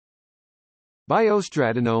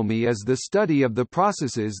Biostratinomy is the study of the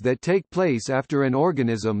processes that take place after an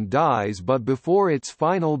organism dies but before its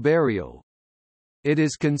final burial. It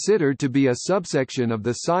is considered to be a subsection of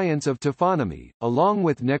the science of taphonomy, along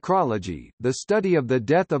with necrology, the study of the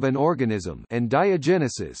death of an organism, and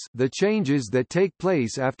diagenesis, the changes that take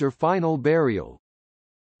place after final burial.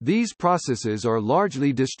 These processes are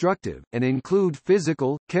largely destructive, and include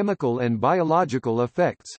physical, chemical and biological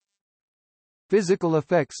effects. Physical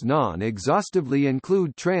effects non-exhaustively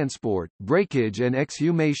include transport, breakage and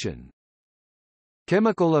exhumation.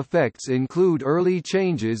 Chemical effects include early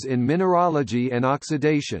changes in mineralogy and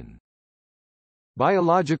oxidation.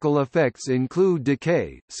 Biological effects include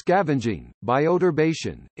decay, scavenging,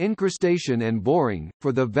 bioturbation, incrustation and boring.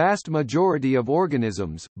 For the vast majority of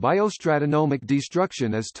organisms, biostratinomic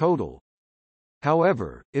destruction is total.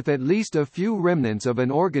 However, if at least a few remnants of an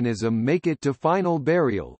organism make it to final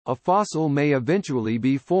burial, a fossil may eventually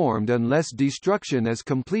be formed unless destruction is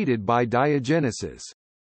completed by diagenesis.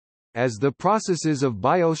 As the processes of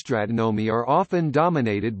biostratonomy are often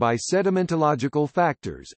dominated by sedimentological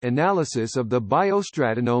factors, analysis of the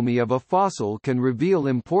biostratonomy of a fossil can reveal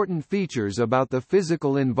important features about the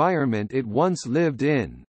physical environment it once lived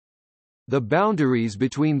in. The boundaries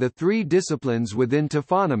between the three disciplines within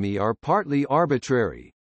taphonomy are partly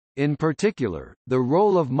arbitrary. In particular, the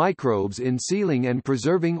role of microbes in sealing and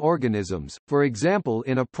preserving organisms, for example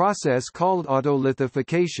in a process called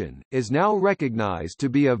autolithification, is now recognized to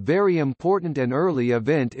be a very important and early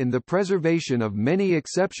event in the preservation of many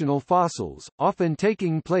exceptional fossils, often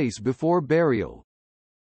taking place before burial.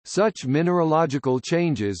 Such mineralogical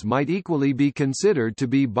changes might equally be considered to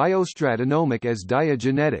be biostratonomic as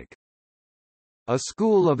diagenetic. A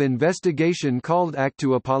school of investigation called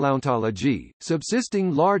actuopaleontology,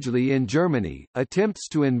 subsisting largely in Germany, attempts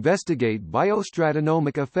to investigate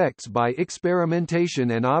biostratonomic effects by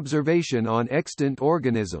experimentation and observation on extant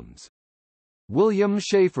organisms. William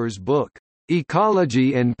Schaeffer's book,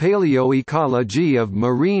 Ecology and Paleoecology of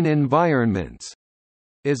Marine Environments,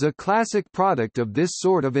 is a classic product of this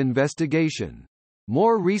sort of investigation.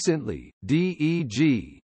 More recently,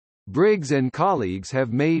 D.E.G. Briggs and colleagues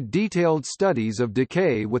have made detailed studies of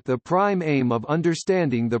decay with the prime aim of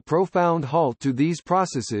understanding the profound halt to these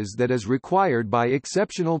processes that is required by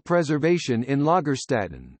exceptional preservation in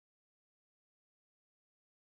Lagerstätten.